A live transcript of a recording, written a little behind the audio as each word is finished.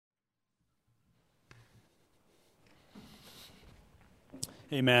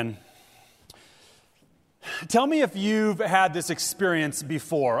Amen. Tell me if you've had this experience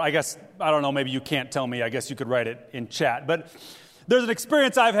before. I don't know, maybe you can't tell me. I guess you could write it in chat. But there's an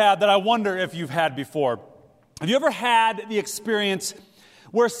experience I've had that I wonder if you've had before. Have you ever had the experience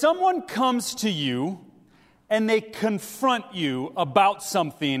where someone comes to you and they confront you about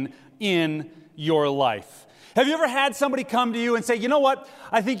something in your life? Have you ever had somebody come to you and say, you know what,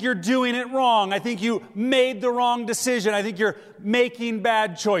 I think you're doing it wrong. I think you made the wrong decision. I think you're making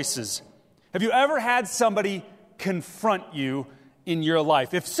bad choices. Have you ever had somebody confront you in your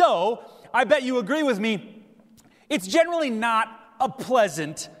life? If so, I bet you agree with me, it's generally not a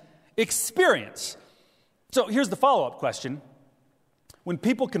pleasant experience. So here's the follow-up question. When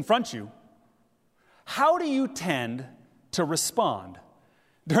people confront you, how do you tend to respond?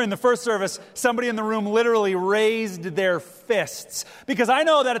 During the first service, somebody in the room literally raised their fists, because I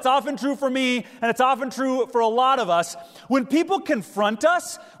know that it's often true for me and it's often true for a lot of us. When people confront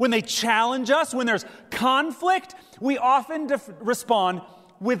us, when they challenge us, when there's conflict, we often respond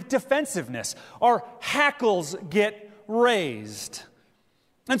with defensiveness. Our hackles get raised.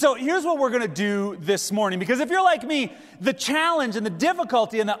 And so here's what we're going to do this morning, because if you're like me, the challenge and the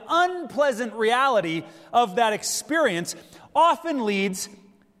difficulty and the unpleasant reality of that experience often leads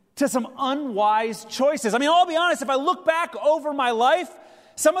to some unwise choices. I mean, I'll be honest, if I look back over my life,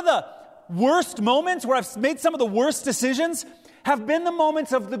 some of the worst moments where I've made some of the worst decisions have been the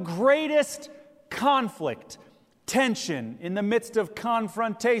moments of the greatest conflict, tension in the midst of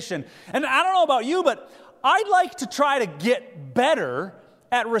confrontation. And I don't know about you, but I'd like to try to get better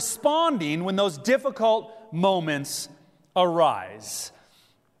at responding when those difficult moments arise.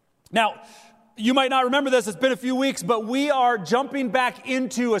 Now, you might not remember this, it's been a few weeks, but we are jumping back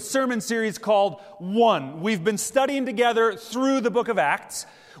into a sermon series called One. We've been studying together through the book of Acts.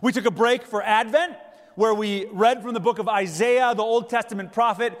 We took a break for Advent, where we read from the book of Isaiah, the Old Testament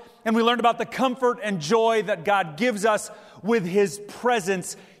prophet, and we learned about the comfort and joy that God gives us with His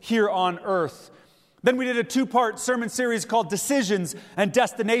presence here on earth. Then we did a 2-part sermon series called Decisions and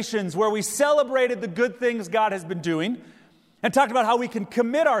Destinations, where we celebrated the good things God has been doing and talked about how we can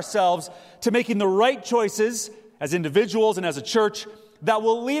commit ourselves to making the right choices as individuals and as a church that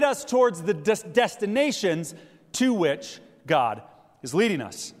will lead us towards the destinations to which God is leading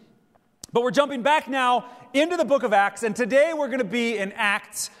us. But we're jumping back now into the book of Acts, and today we're going to be in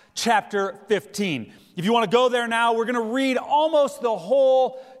Acts chapter 15. If you want to go there now, we're going to read almost the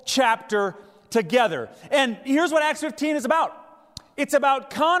whole chapter together. And here's what Acts 15 is about. It's about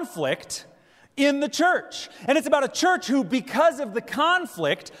conflict in the church. And it's about a church who, because of the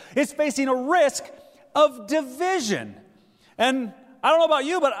conflict, is facing a risk of division. And I don't know about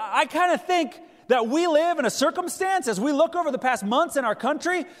you, but I kind of think that we live in a circumstance, as we look over the past months in our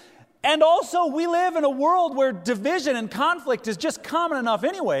country, and also we live in a world where division and conflict is just common enough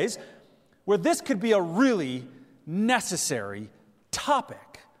anyways, where this could be a really necessary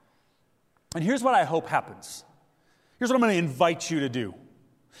topic. And here's what I hope happens. Here's what I'm going to invite you to do.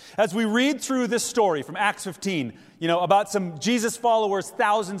 As we read through this story from Acts 15, about some Jesus followers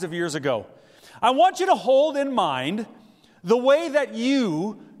thousands of years ago, I want you to hold in mind the way that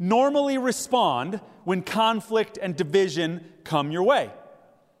you normally respond when conflict and division come your way.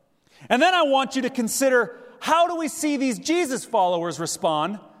 And then I want you to consider, how do we see these Jesus followers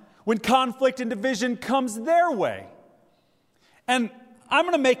respond when conflict and division comes their way? And I'm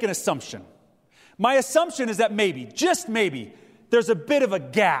going to make an assumption. My assumption is that maybe, just maybe, there's a bit of a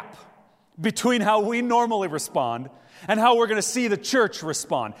gap between how we normally respond and how we're going to see the church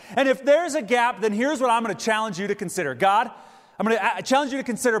respond. And if there's a gap, then here's what I'm going to challenge you to consider. God, I'm going to challenge you to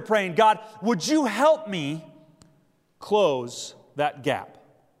consider praying, God, would you help me close that gap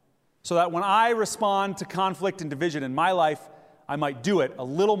so that when I respond to conflict and division in my life, I might do it a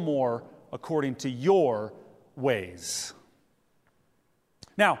little more according to your ways.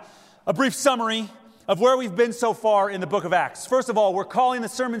 Now, a brief summary of where we've been so far in the book of Acts. First of all, we're calling the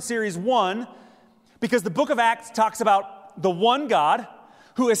sermon series One because the book of Acts talks about the one God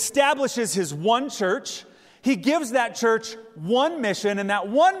who establishes His one church. He gives that church one mission, and that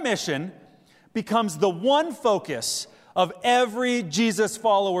one mission becomes the one focus of every Jesus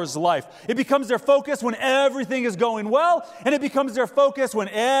follower's life. It becomes their focus when everything is going well, and it becomes their focus when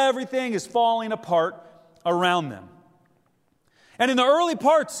everything is falling apart around them. And in the early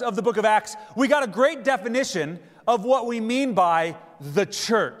parts of the book of Acts, we got a great definition of what we mean by the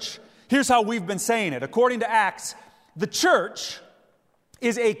church. Here's how we've been saying it. According to Acts, the church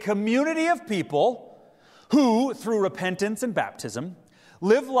is a community of people who, through repentance and baptism,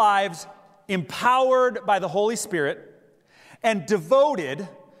 live lives empowered by the Holy Spirit and devoted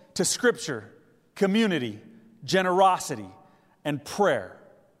to Scripture, community, generosity, and prayer.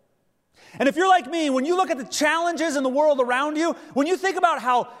 And if you're like me, when you look at the challenges in the world around you, when you think about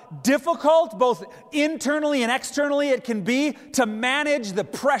how difficult, both internally and externally, it can be to manage the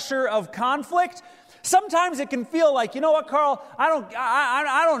pressure of conflict, sometimes it can feel like, you know what, Carl,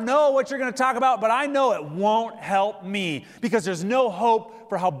 I don't know what you're going to talk about, but I know it won't help me because there's no hope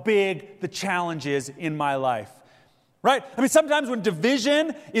for how big the challenge is in my life. Right? I mean, sometimes when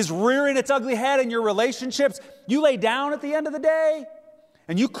division is rearing its ugly head in your relationships, you lay down at the end of the day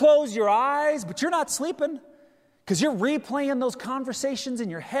and you close your eyes, but you're not sleeping because you're replaying those conversations in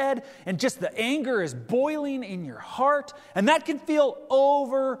your head and just the anger is boiling in your heart, and that can feel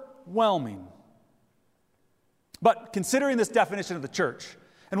overwhelming. But considering this definition of the church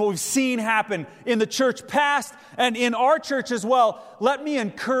and what we've seen happen in the church past and in our church as well, let me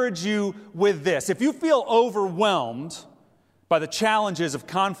encourage you with this. If you feel overwhelmed by the challenges of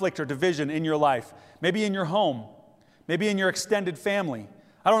conflict or division in your life, maybe in your home, maybe in your extended family,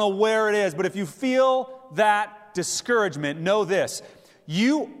 I don't know where it is, but if you feel that discouragement, know this: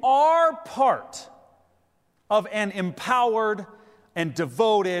 you are part of an empowered and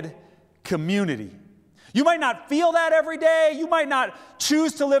devoted community. You might not feel that every day. You might not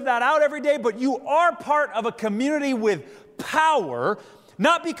choose to live that out every day, but you are part of a community with power,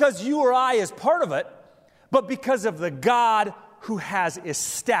 not because you or I is part of it, but because of the God who has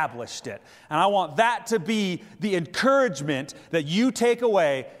established it. And I want that to be the encouragement that you take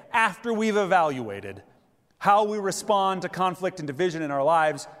away after we've evaluated how we respond to conflict and division in our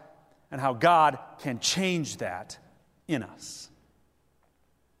lives and how God can change that in us.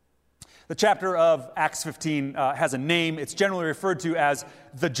 The chapter of Acts 15 has a name. It's generally referred to as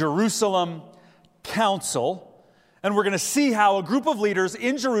the Jerusalem Council. And we're going to see how a group of leaders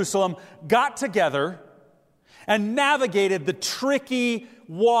in Jerusalem got together and navigated the tricky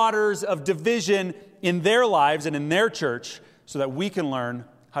waters of division in their lives and in their church so that we can learn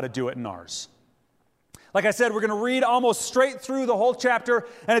how to do it in ours. Like I said, we're going to read almost straight through the whole chapter,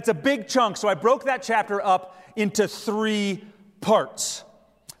 and it's a big chunk, so I broke that chapter up into 3 parts.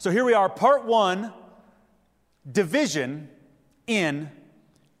 So here we are, part 1, division in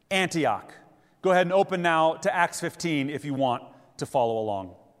Antioch. Go ahead and open now to Acts 15 if you want to follow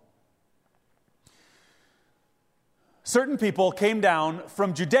along. Certain people came down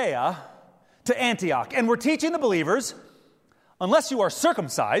from Judea to Antioch and were teaching the believers, unless you are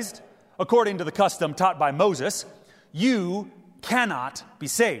circumcised, according to the custom taught by Moses, you cannot be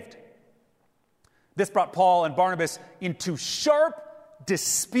saved. This brought Paul and Barnabas into sharp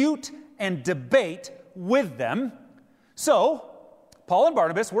dispute and debate with them. So, Paul and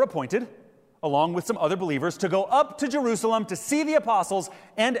Barnabas were appointed, along with some other believers, to go up to Jerusalem to see the apostles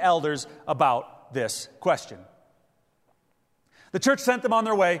and elders about this question. The church sent them on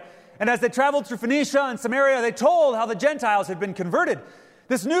their way, and as they traveled through Phoenicia and Samaria, they told how the Gentiles had been converted.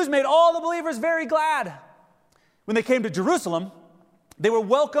 This news made all the believers very glad. When they came to Jerusalem, they were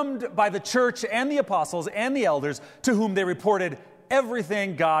welcomed by the church and the apostles and the elders, to whom they reported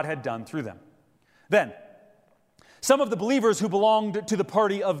everything God had done through them. Then, some of the believers who belonged to the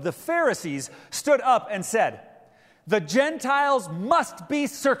party of the Pharisees stood up and said, "The Gentiles must be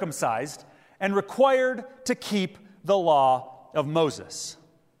circumcised and required to keep the law of Moses."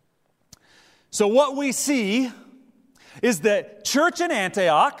 So what we see is that church in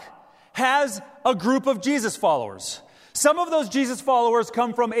Antioch has a group of Jesus followers. Some of those Jesus followers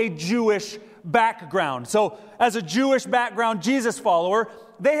come from a Jewish background. So as a Jewish background Jesus follower,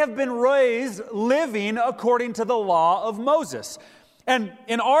 they have been raised living according to the law of Moses. And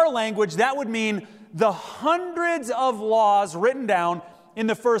in our language, that would mean the hundreds of laws written down in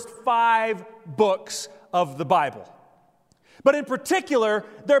the first 5 books of the Bible. But in particular,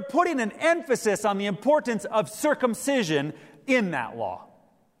 they're putting an emphasis on the importance of circumcision in that law.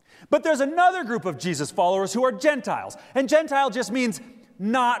 But there's another group of Jesus followers who are Gentiles. And Gentile just means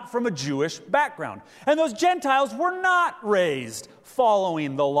not from a Jewish background. And those Gentiles were not raised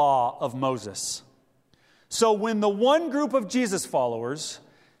following the law of Moses. So when the one group of Jesus followers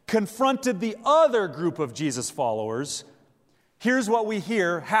confronted the other group of Jesus followers, here's what we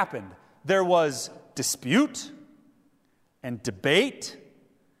hear happened. There was dispute and debate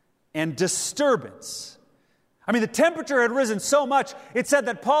and disturbance. I mean, the temperature had risen so much, it said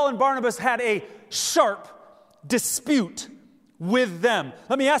that Paul and Barnabas had a sharp dispute with them.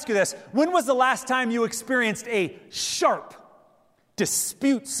 Let me ask you this. When was the last time you experienced a sharp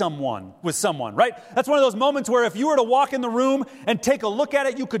dispute with someone, right? That's one of those moments where if you were to walk in the room and take a look at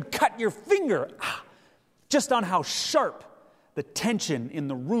it, you could cut your finger just on how sharp the tension in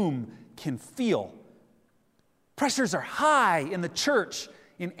the room can feel. Pressures are high in the church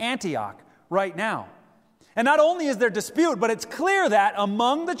in Antioch right now. And not only is there dispute, but it's clear that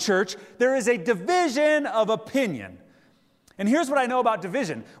among the church there is a division of opinion. And here's what I know about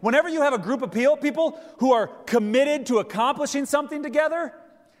division. Whenever you have a group of people who are committed to accomplishing something together,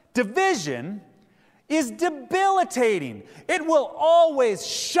 division is debilitating. It will always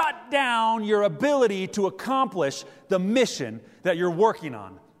shut down your ability to accomplish the mission that you're working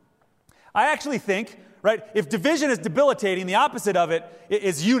on. I actually think, right, if division is debilitating, the opposite of it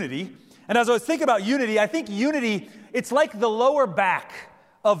is unity. And as I was thinking about unity, I think unity, it's like the lower back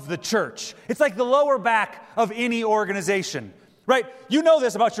of the church. It's like the lower back of any organization, right? You know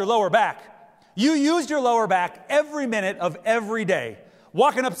this about your lower back. You use your lower back every minute of every day.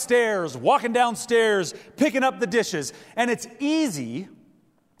 Walking upstairs, walking downstairs, picking up the dishes. And it's easy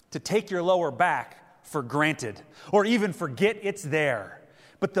to take your lower back for granted or even forget it's there.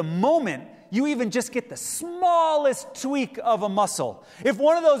 But the moment you even just get the smallest tweak of a muscle, if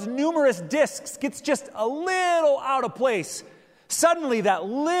one of those numerous discs gets just a little out of place, suddenly that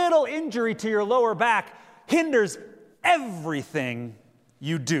little injury to your lower back hinders everything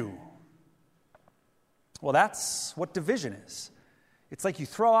you do. Well, that's what division is. It's like you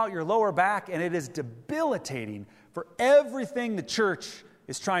throw out your lower back and it is debilitating for everything the church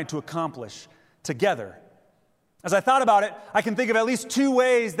is trying to accomplish together. As I thought about it, I can think of at least two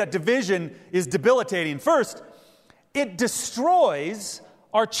ways that division is debilitating. First, it destroys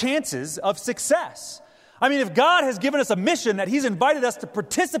our chances of success. I mean, if God has given us a mission that He's invited us to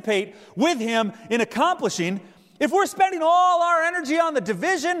participate with Him in accomplishing, if we're spending all our energy on the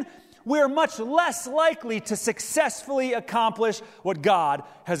division, we're much less likely to successfully accomplish what God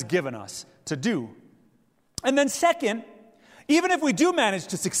has given us to do. And then second, even if we do manage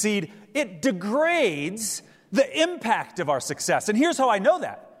to succeed, it degrades the impact of our success. And here's how I know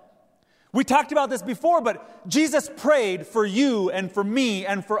that. We talked about this before, but Jesus prayed for you and for me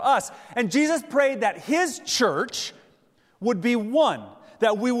and for us. And Jesus prayed that His church would be one,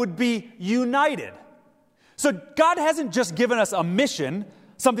 that we would be united. So God hasn't just given us a mission,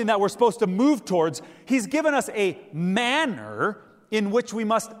 something that we're supposed to move towards. He's given us a manner in which we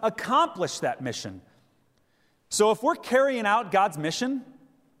must accomplish that mission. So if we're carrying out God's mission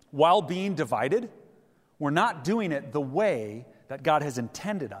while being divided, we're not doing it the way that God has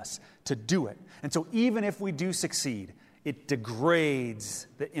intended us to do it. And so even if we do succeed, it degrades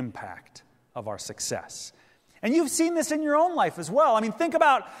the impact of our success. And you've seen this in your own life as well. I mean, think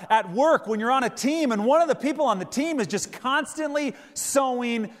about at work when you're on a team and one of the people on the team is just constantly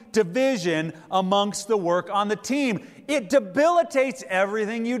sowing division amongst the work on the team. It debilitates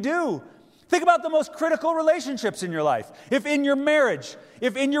everything you do. Think about the most critical relationships in your life. If in your marriage,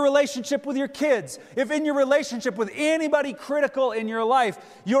 if in your relationship with your kids, if in your relationship with anybody critical in your life,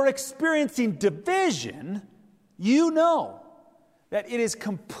 you're experiencing division, you know that it is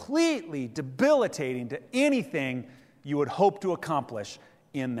completely debilitating to anything you would hope to accomplish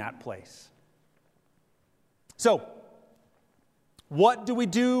in that place. So, what do we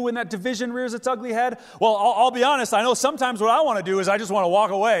do when that division rears its ugly head? Well, I'll be honest, I know sometimes what I want to do is I just want to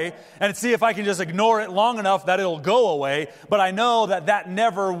walk away and see if I can just ignore it long enough that it'll go away. But I know that that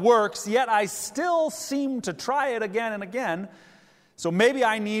never works, yet I still seem to try it again and again. So maybe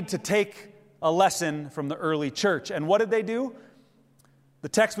I need to take a lesson from the early church. And what did they do? The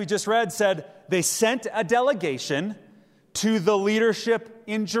text we just read said they sent a delegation to the leadership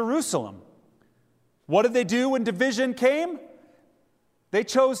in Jerusalem. What did they do when division came? They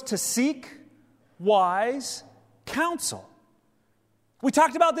chose to seek wise counsel. We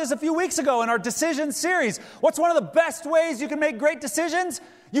talked about this a few weeks ago in our decision series. What's one of the best ways you can make great decisions?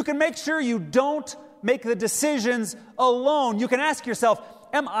 You can make sure you don't make the decisions alone. You can ask yourself,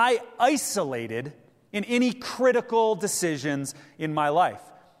 am I isolated in any critical decisions in my life?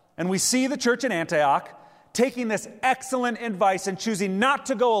 And we see the church in Antioch taking this excellent advice and choosing not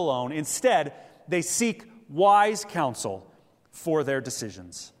to go alone. Instead, they seek wise counsel for their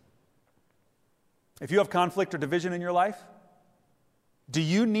decisions. If you have conflict or division in your life, do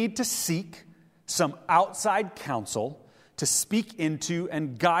you need to seek some outside counsel to speak into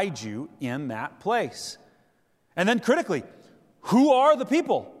and guide you in that place? And then critically, who are the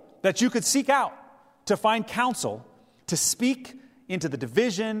people that you could seek out to find counsel to speak into the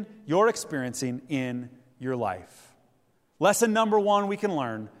division you're experiencing in your life? Lesson number one we can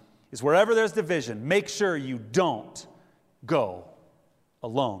learn is wherever there's division, make sure you don't go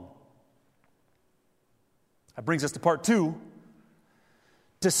alone. That brings us to part two,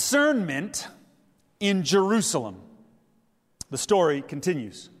 discernment in Jerusalem. The story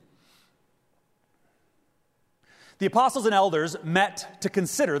continues. The apostles and elders met to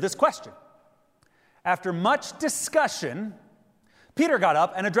consider this question. After much discussion, Peter got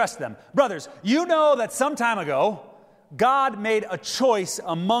up and addressed them. Brothers, you know that some time ago, God made a choice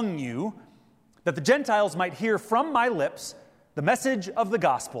among you that the Gentiles might hear from my lips the message of the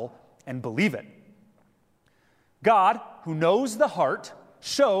gospel and believe it. God, who knows the heart,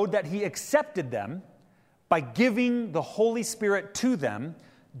 showed that he accepted them by giving the Holy Spirit to them,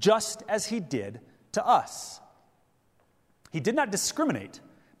 just as he did to us. He did not discriminate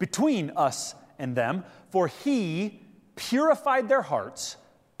between us and them, for he purified their hearts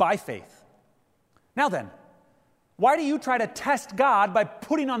by faith. Now then, why do you try to test God by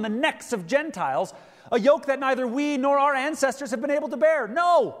putting on the necks of Gentiles a yoke that neither we nor our ancestors have been able to bear?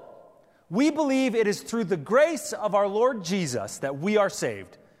 No! We believe it is through the grace of our Lord Jesus that we are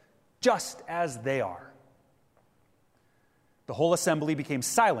saved, just as they are. The whole assembly became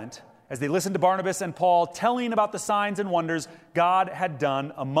silent as they listened to Barnabas and Paul telling about the signs and wonders God had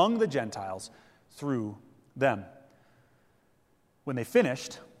done among the Gentiles through them. When they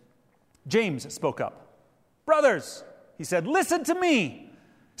finished, James spoke up. Brothers, he said, listen to me.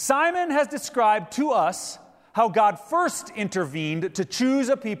 Simon has described to us how God first intervened to choose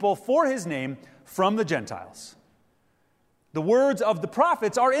a people for his name from the Gentiles. The words of the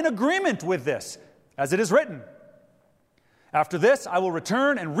prophets are in agreement with this, as it is written. After this, I will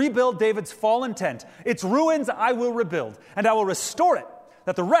return and rebuild David's fallen tent. Its ruins I will rebuild, and I will restore it,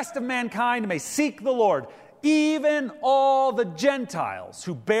 that the rest of mankind may seek the Lord, even all the Gentiles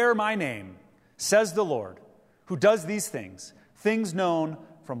who bear my name, says the Lord, who does these things, things known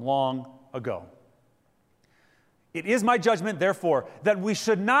from long ago. It is my judgment, therefore, that we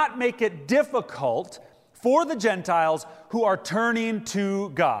should not make it difficult for the Gentiles who are turning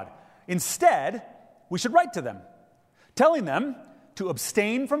to God. Instead, we should write to them, telling them to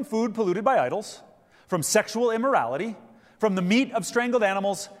abstain from food polluted by idols, from sexual immorality, from the meat of strangled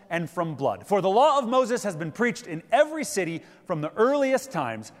animals, and from blood. For the law of Moses has been preached in every city from the earliest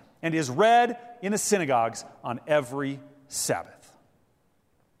times and is read in the synagogues on every Sabbath.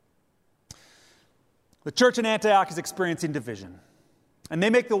 The church in Antioch is experiencing division, and they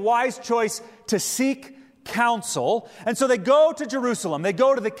make the wise choice to seek counsel, and so they go to Jerusalem. They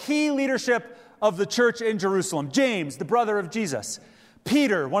go to the key leadership of the church in Jerusalem. James, the brother of Jesus.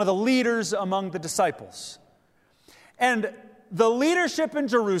 Peter, one of the leaders among the disciples. And the leadership in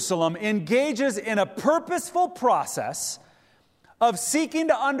Jerusalem engages in a purposeful process of seeking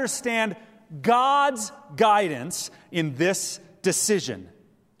to understand God's guidance in this decision.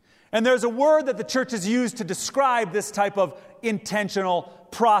 And there's a word that the church has used to describe this type of intentional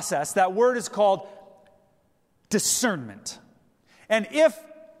process. That word is called discernment. And if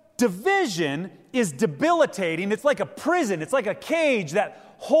division is debilitating, it's like a prison, it's like a cage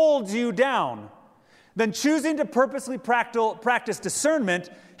that holds you down, then choosing to purposely practice discernment,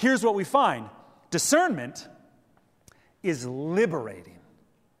 here's what we find. Discernment is liberating.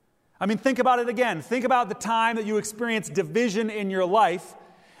 I mean, think about it again. Think about the time that you experience division in your life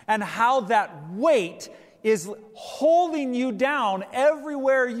and how that weight is holding you down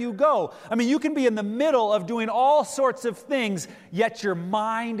everywhere you go. I mean, you can be in the middle of doing all sorts of things, yet your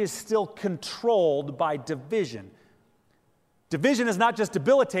mind is still controlled by division. Division is not just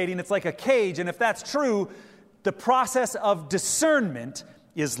debilitating, it's like a cage, and if that's true, the process of discernment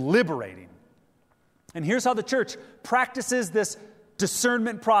is liberating. And here's how the church practices this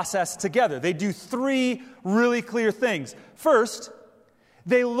discernment process together. They do three really clear things. First,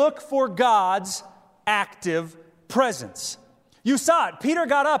 they look for God's active presence. You saw it. Peter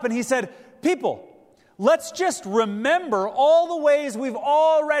got up and he said, people, let's just remember all the ways we've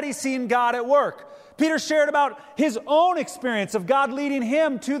already seen God at work. Peter shared about his own experience of God leading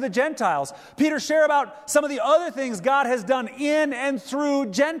him to the Gentiles. Peter shared about some of the other things God has done in and through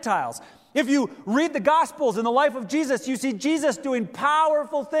Gentiles. If you read the Gospels in the life of Jesus, you see Jesus doing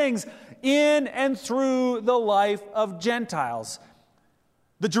powerful things in and through the life of Gentiles.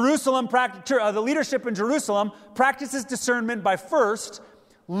 The leadership in Jerusalem practices discernment by first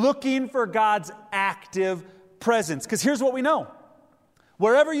looking for God's active presence. Because here's what we know.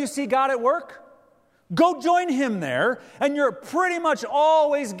 Wherever you see God at work, go join him there, and you're pretty much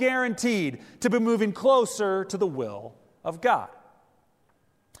always guaranteed to be moving closer to the will of God.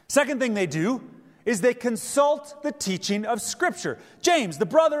 Second thing they do is they consult the teaching of Scripture. James, the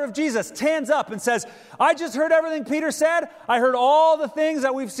brother of Jesus, stands up and says, I just heard everything Peter said. I heard all the things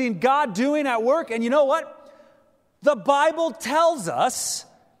that we've seen God doing at work. And you know what? The Bible tells us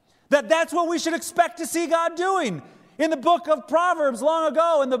that that's what we should expect to see God doing. In the book of Proverbs long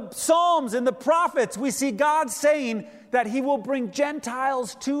ago, in the Psalms, in the prophets, we see God saying that he will bring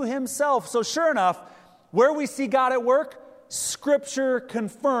Gentiles to himself. So sure enough, where we see God at work, Scripture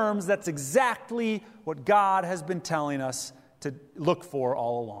confirms that's exactly what God has been telling us to look for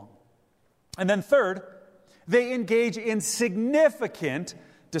all along. And then third, they engage in significant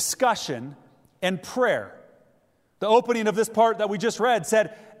discussion and prayer. The opening of this part that we just read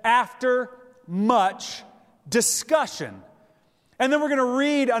said, after much discussion. And then we're going to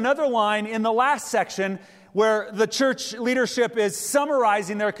read another line in the last section where the church leadership is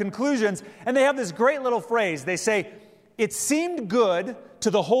summarizing their conclusions, and they have this great little phrase. They say, it seemed good to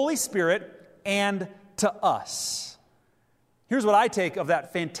the Holy Spirit and to us. Here's what I take of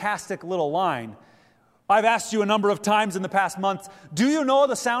that fantastic little line. I've asked you a number of times in the past months, do you know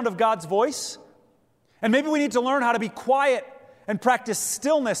the sound of God's voice? And maybe we need to learn how to be quiet and practice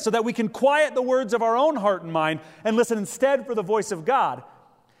stillness so that we can quiet the words of our own heart and mind and listen instead for the voice of God.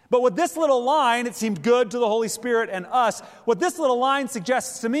 But with this little line, it seemed good to the Holy Spirit and us. What this little line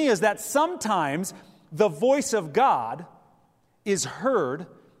suggests to me is that sometimes the voice of God is heard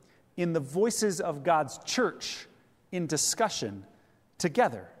in the voices of God's church in discussion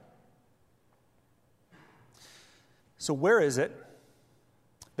together. So where is it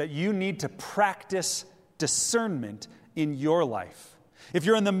that you need to practice discernment in your life? If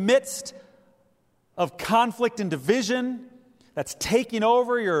you're in the midst of conflict and division that's taking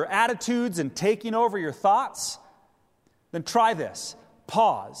over your attitudes and taking over your thoughts, then try this.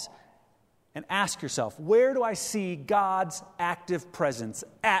 Pause and ask yourself, where do I see God's active presence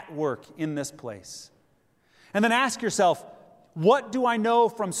at work in this place? And then ask yourself, what do I know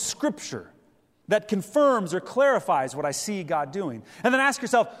from Scripture that confirms or clarifies what I see God doing? And then ask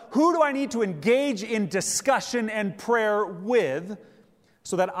yourself, who do I need to engage in discussion and prayer with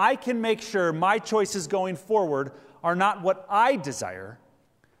so that I can make sure my choices going forward are not what I desire,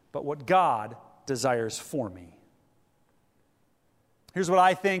 but what God desires for me? Here's what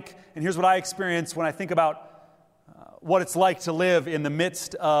I think, and here's what I experience when I think about what it's like to live in the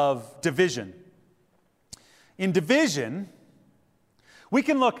midst of division. In division, we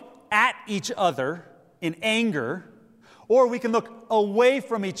can look at each other in anger, or we can look away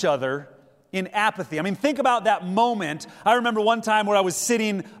from each other in apathy. I mean, think about that moment. I remember one time where I was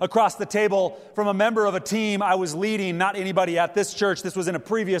sitting across the table from a member of a team I was leading, not anybody at this church, this was in a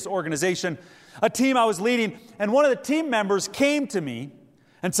previous organization, a team I was leading, and one of the team members came to me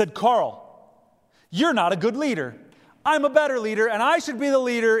and said, Carl, you're not a good leader. I'm a better leader, and I should be the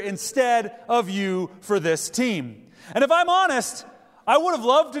leader instead of you for this team. And if I'm honest, I would have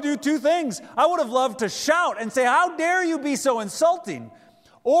loved to do two things. I would have loved to shout and say, how dare you be so insulting?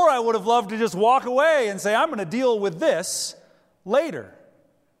 Or I would have loved to just walk away and say, I'm going to deal with this later.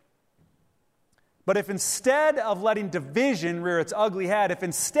 But if instead of letting division rear its ugly head, if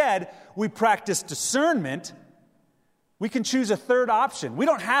instead we practice discernment, we can choose a third option. We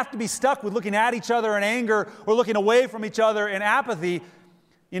don't have to be stuck with looking at each other in anger or looking away from each other in apathy.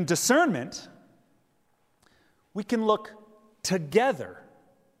 In discernment, we can look together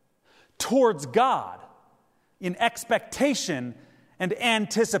towards God in expectation and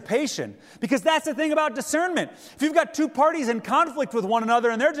anticipation. Because that's the thing about discernment. If you've got two parties in conflict with one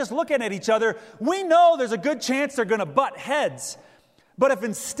another and they're just looking at each other, we know there's a good chance they're going to butt heads. But if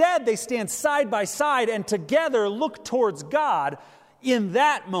instead they stand side by side and together look towards God, in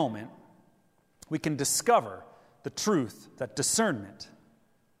that moment, we can discover the truth that discernment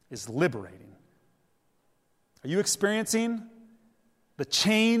is liberating. Are you experiencing the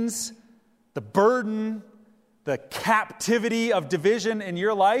chains, the burden, the captivity of division in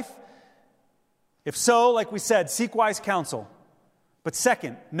your life? If so, like we said, seek wise counsel. But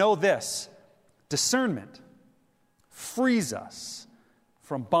second, know this: discernment frees us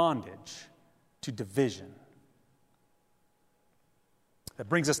from bondage to division. That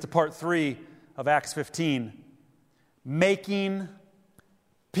brings us to part 3 of Acts 15, making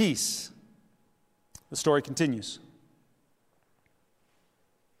peace. The story continues.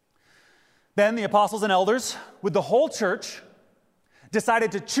 Then the apostles and elders, with the whole church,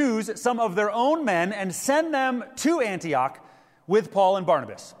 decided to choose some of their own men and send them to Antioch with Paul and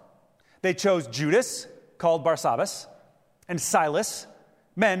Barnabas. They chose Judas, called Barsabbas, and Silas,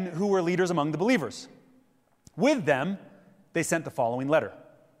 men who were leaders among the believers. With them, they sent the following letter.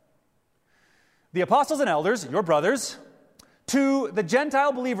 The apostles and elders, your brothers, to the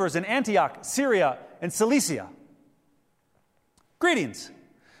Gentile believers in Antioch, Syria, and Cilicia. Greetings.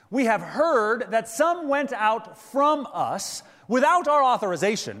 We have heard that some went out from us without our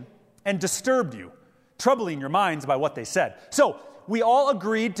authorization and disturbed you, troubling your minds by what they said. So we all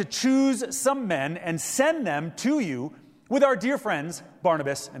agreed to choose some men and send them to you with our dear friends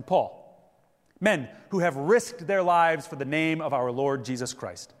Barnabas and Paul, men who have risked their lives for the name of our Lord Jesus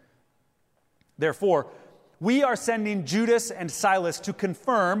Christ. Therefore, we are sending Judas and Silas to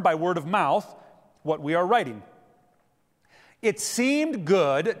confirm by word of mouth what we are writing. it seemed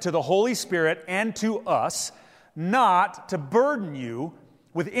good to the Holy Spirit and to us not to burden you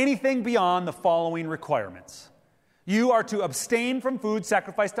with anything beyond the following requirements. You are to abstain from food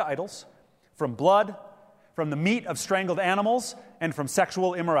sacrificed to idols, from blood, from the meat of strangled animals, and from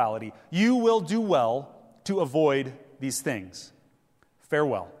sexual immorality. You will do well to avoid these things.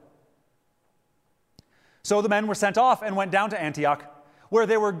 Farewell. So the men were sent off and went down to Antioch, where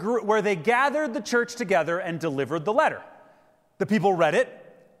they gathered the church together and delivered the letter. The people read it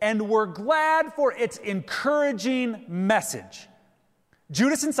and were glad for its encouraging message.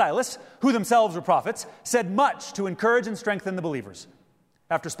 Judas and Silas, who themselves were prophets, said much to encourage and strengthen the believers.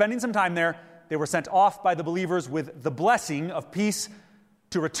 After spending some time there, they were sent off by the believers with the blessing of peace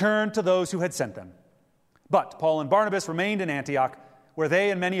to return to those who had sent them. But Paul and Barnabas remained in Antioch, where they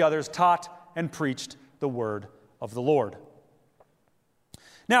and many others taught and preached the word of the Lord.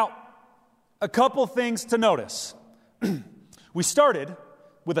 Now, a couple things to notice. We started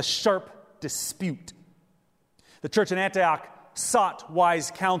with a sharp dispute. The church in Antioch sought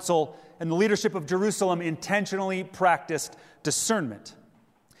wise counsel, and the leadership of Jerusalem intentionally practiced discernment.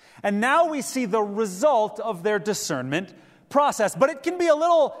 And now we see the result of their discernment process, but it can be a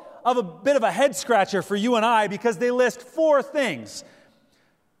bit of a head scratcher for you and I because they list 4 things.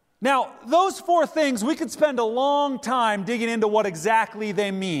 Now, those 4 things, we could spend a long time digging into what exactly they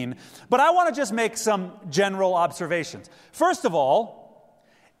mean, but I want to just make some general observations. First of all,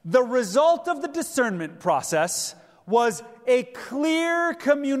 the result of the discernment process was a clear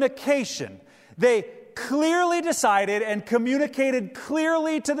communication. They clearly decided and communicated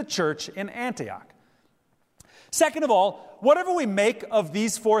clearly to the church in Antioch. Second of all, whatever we make of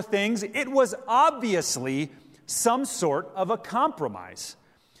these 4 things, it was obviously some sort of a compromise.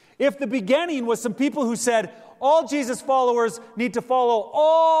 If the beginning was some people who said, all Jesus followers need to follow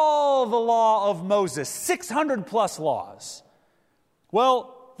all the law of Moses, 600 plus laws.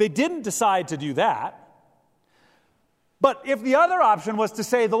 Well, they didn't decide to do that. But if the other option was to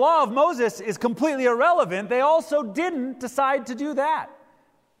say the law of Moses is completely irrelevant, they also didn't decide to do that.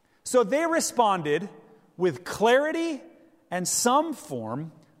 So they responded with clarity and some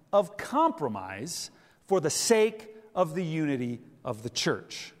form of compromise for the sake of the unity of the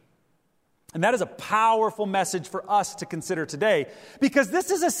church. And that is a powerful message for us to consider today, because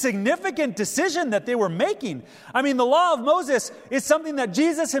this is a significant decision that they were making. I mean, the law of Moses is something that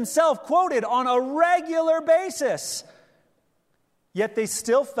Jesus himself quoted on a regular basis. Yet they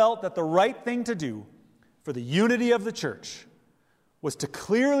still felt that the right thing to do for the unity of the church was to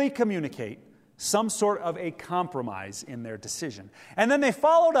clearly communicate some sort of a compromise in their decision. And then they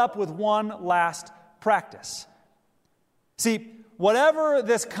followed up with one last practice. See, whatever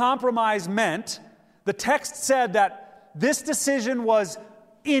this compromise meant, the text said that this decision was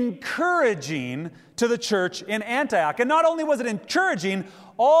encouraging to the church in Antioch. And not only was it encouraging,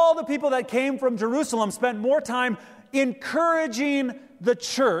 all the people that came from Jerusalem spent more time encouraging the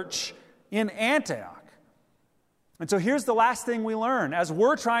church in Antioch. And so here's the last thing we learn as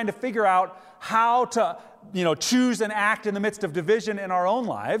we're trying to figure out how to, choose and act in the midst of division in our own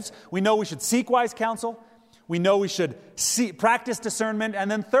lives. We know we should seek wise counsel. We know we should practice discernment.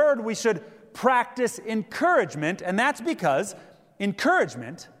 And then third, we should practice encouragement. And that's because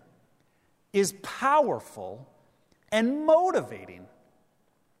encouragement is powerful and motivating.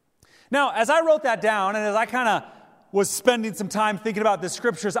 Now, as I wrote that down and as I kind of was spending some time thinking about the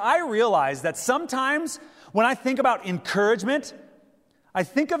scriptures, I realized that sometimes when I think about encouragement, I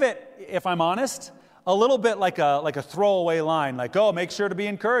think of it, if I'm honest, a little bit like a throwaway line, like, oh, make sure to be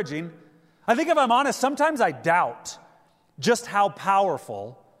encouraging. I think if I'm honest, sometimes I doubt just how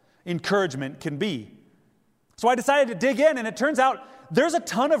powerful encouragement can be. So I decided to dig in, and it turns out there's a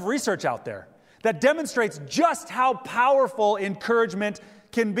ton of research out there that demonstrates just how powerful encouragement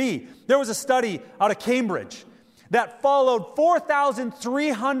can be. There was a study out of Cambridge that followed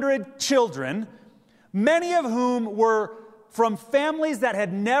 4,300 children, many of whom were from families that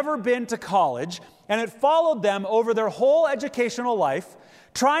had never been to college, and it followed them over their whole educational life,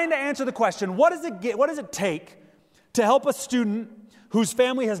 trying to answer the question, what does it take to help a student whose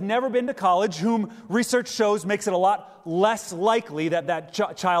family has never been to college, whom research shows makes it a lot less likely that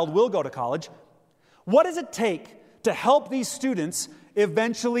child will go to college? What does it take to help these students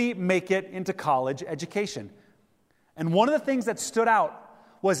eventually make it into college education? And one of the things that stood out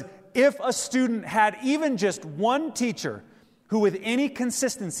was if a student had even just one teacher who with any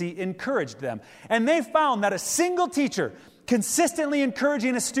consistency encouraged them. And they found that a single teacher consistently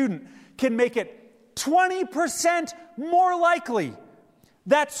encouraging a student can make it 20% more likely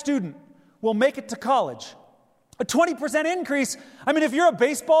that student will make it to college. A 20% increase. I mean, if you're a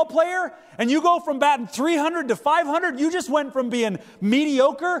baseball player and you go from batting 300 to 500, you just went from being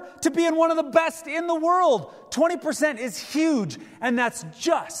mediocre to being one of the best in the world. 20% is huge, and that's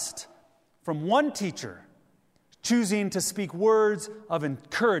just from one teacher choosing to speak words of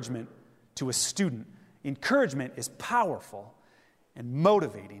encouragement to a student. Encouragement is powerful and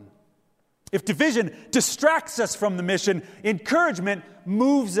motivating. If division distracts us from the mission, encouragement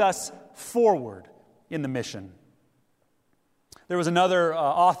moves us forward in the mission. There was another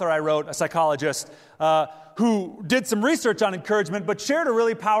author I wrote, a psychologist, who did some research on encouragement but shared a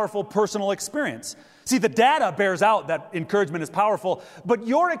really powerful personal experience. See, the data bears out that encouragement is powerful, but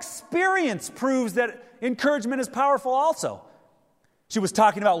your experience proves that encouragement is powerful also. She was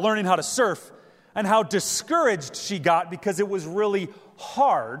talking about learning how to surf and how discouraged she got because it was really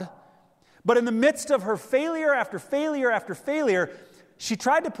hard. But in the midst of her failure after failure after failure, she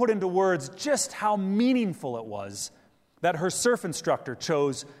tried to put into words just how meaningful it was that her surf instructor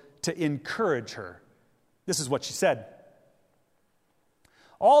chose to encourage her. This is what she said.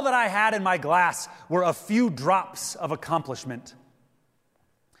 All that I had in my glass were a few drops of accomplishment.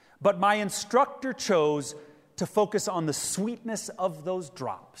 But my instructor chose to focus on the sweetness of those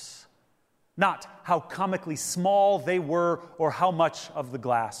drops, not how comically small they were or how much of the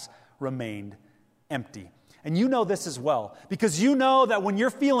glass remained empty. And you know this as well, because you know that when you're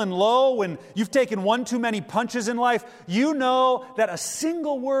feeling low, when you've taken one too many punches in life, you know that a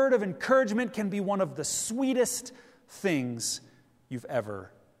single word of encouragement can be one of the sweetest things you've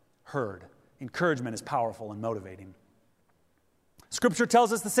ever heard. Encouragement is powerful and motivating. Scripture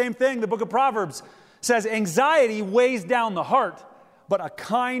tells us the same thing. The book of Proverbs says, anxiety weighs down the heart, but a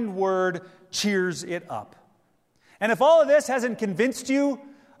kind word cheers it up. And if all of this hasn't convinced you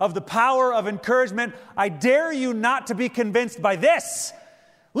of the power of encouragement, I dare you not to be convinced by this.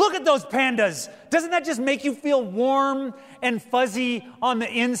 Look at those pandas. Doesn't that just make you feel warm and fuzzy on the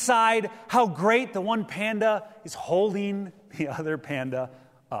inside? How great the one panda is holding the other panda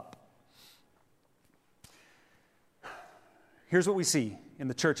up. Here's what we see in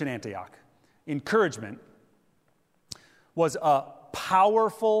the church in Antioch. Encouragement was a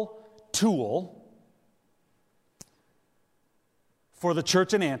powerful tool for the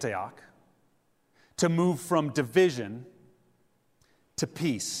church in Antioch to move from division to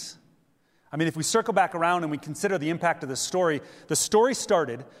peace. I mean, if we circle back around and we consider the impact of this story, the story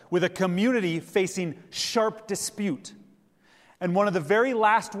started with a community facing sharp dispute. And one of the very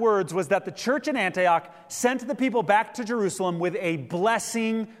last words was that the church in Antioch sent the people back to Jerusalem with a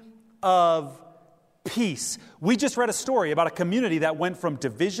blessing of peace. We just read a story about a community that went from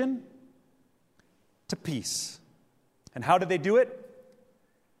division to peace. And how did they do it?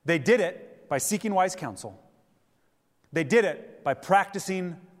 They did it by seeking wise counsel. They did it by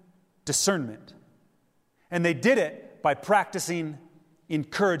practicing discernment. And they did it by practicing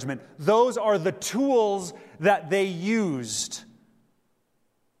encouragement. Those are the tools that they used.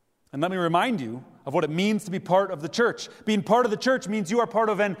 And let me remind you of what it means to be part of the church. Being part of the church means you are part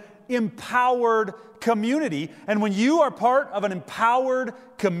of an empowered community. And when you are part of an empowered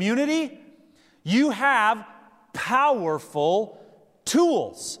community, you have powerful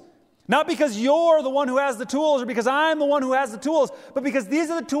tools. Not because you're the one who has the tools or because I'm the one who has the tools, but because these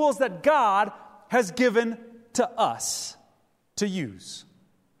are the tools that God has given to us to use.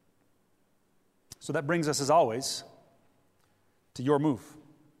 So that brings us, as always, to your move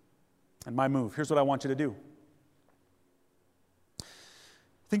and my move. Here's what I want you to do.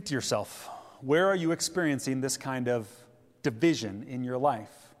 Think to yourself, where are you experiencing this kind of division in your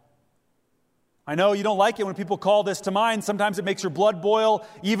life? I know you don't like it when people call this to mind. Sometimes it makes your blood boil,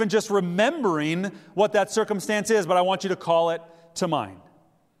 even just remembering what that circumstance is, but I want you to call it to mind.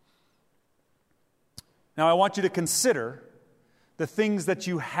 Now, I want you to consider the things that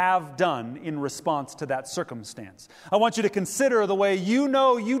you have done in response to that circumstance. I want you to consider the way you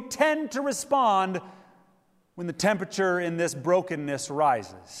know you tend to respond when the temperature in this brokenness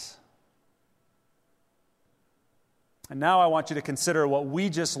rises. And now I want you to consider what we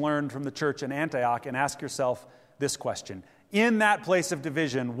just learned from the church in Antioch and ask yourself this question. In that place of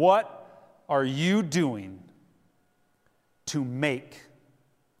division, what are you doing to make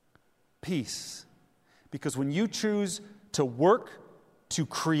peace? Because when you choose to work to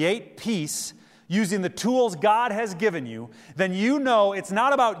create peace using the tools God has given you, then you know it's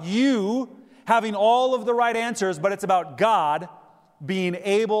not about you having all of the right answers, but it's about God being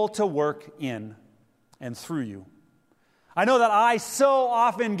able to work in and through you. I know that I so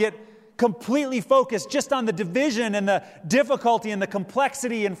often get completely focused just on the division and the difficulty and the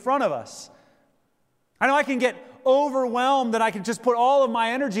complexity in front of us. I know I can get overwhelmed, then I can just put all of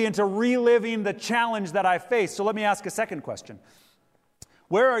my energy into reliving the challenge that I face. So let me ask a second question.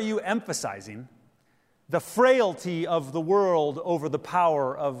 Where are you emphasizing the frailty of the world over the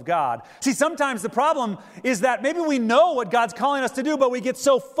power of God? See, sometimes the problem is that maybe we know what God's calling us to do, but we get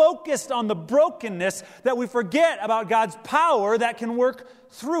so focused on the brokenness that we forget about God's power that can work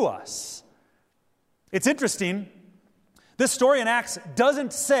through us. It's interesting. This story in Acts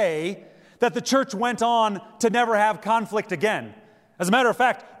doesn't say that the church went on to never have conflict again. As a matter of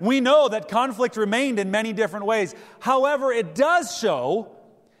fact, we know that conflict remained in many different ways. However, it does show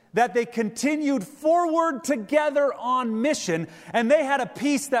that they continued forward together on mission, and they had a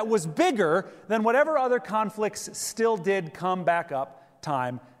peace that was bigger than whatever other conflicts still did come back up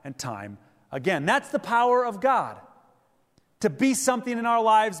time and time again. That's the power of God, to be something in our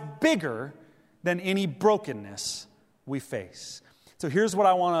lives bigger than any brokenness we face. So here's what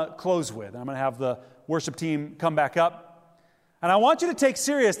I want to close with. I'm going to have the worship team come back up. And I want you to take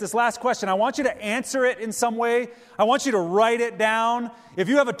serious this last question. I want you to answer it in some way. I want you to write it down. If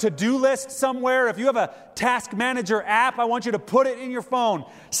you have a to-do list somewhere, if you have a task manager app, I want you to put it in your phone.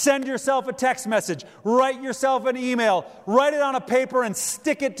 Send yourself a text message. Write yourself an email. Write it on a paper and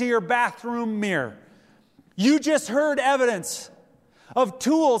stick it to your bathroom mirror. You just heard evidence of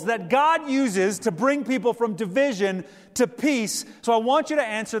tools that God uses to bring people from division to peace. So I want you to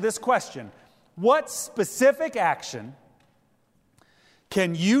answer this question. What specific action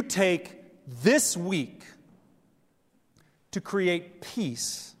can you take this week to create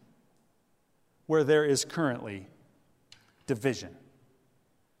peace where there is currently division?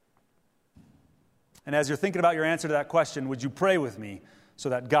 And as you're thinking about your answer to that question, would you pray with me so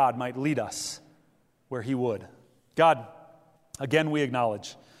that God might lead us where He would? God, again, we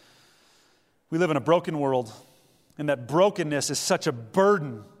acknowledge we live in a broken world, and that brokenness is such a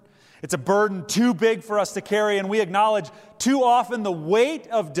burden. It's a burden too big for us to carry, and we acknowledge too often the weight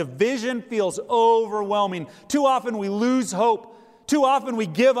of division feels overwhelming. Too often we lose hope. Too often we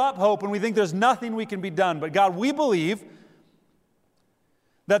give up hope and we think there's nothing we can be done. But God, we believe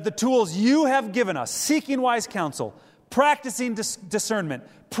that the tools you have given us, seeking wise counsel, practicing discernment,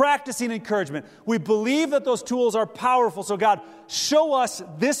 practicing encouragement, we believe that those tools are powerful. So God, show us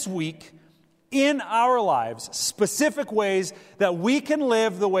this week in our lives specific ways that we can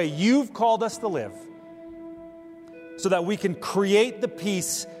live the way you've called us to live, so that we can create the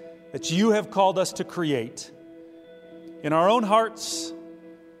peace that you have called us to create in our own hearts,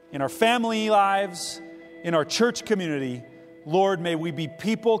 in our family lives, in our church community. Lord, may we be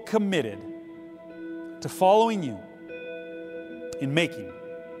people committed to following you in making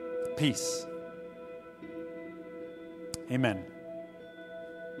peace. Amen.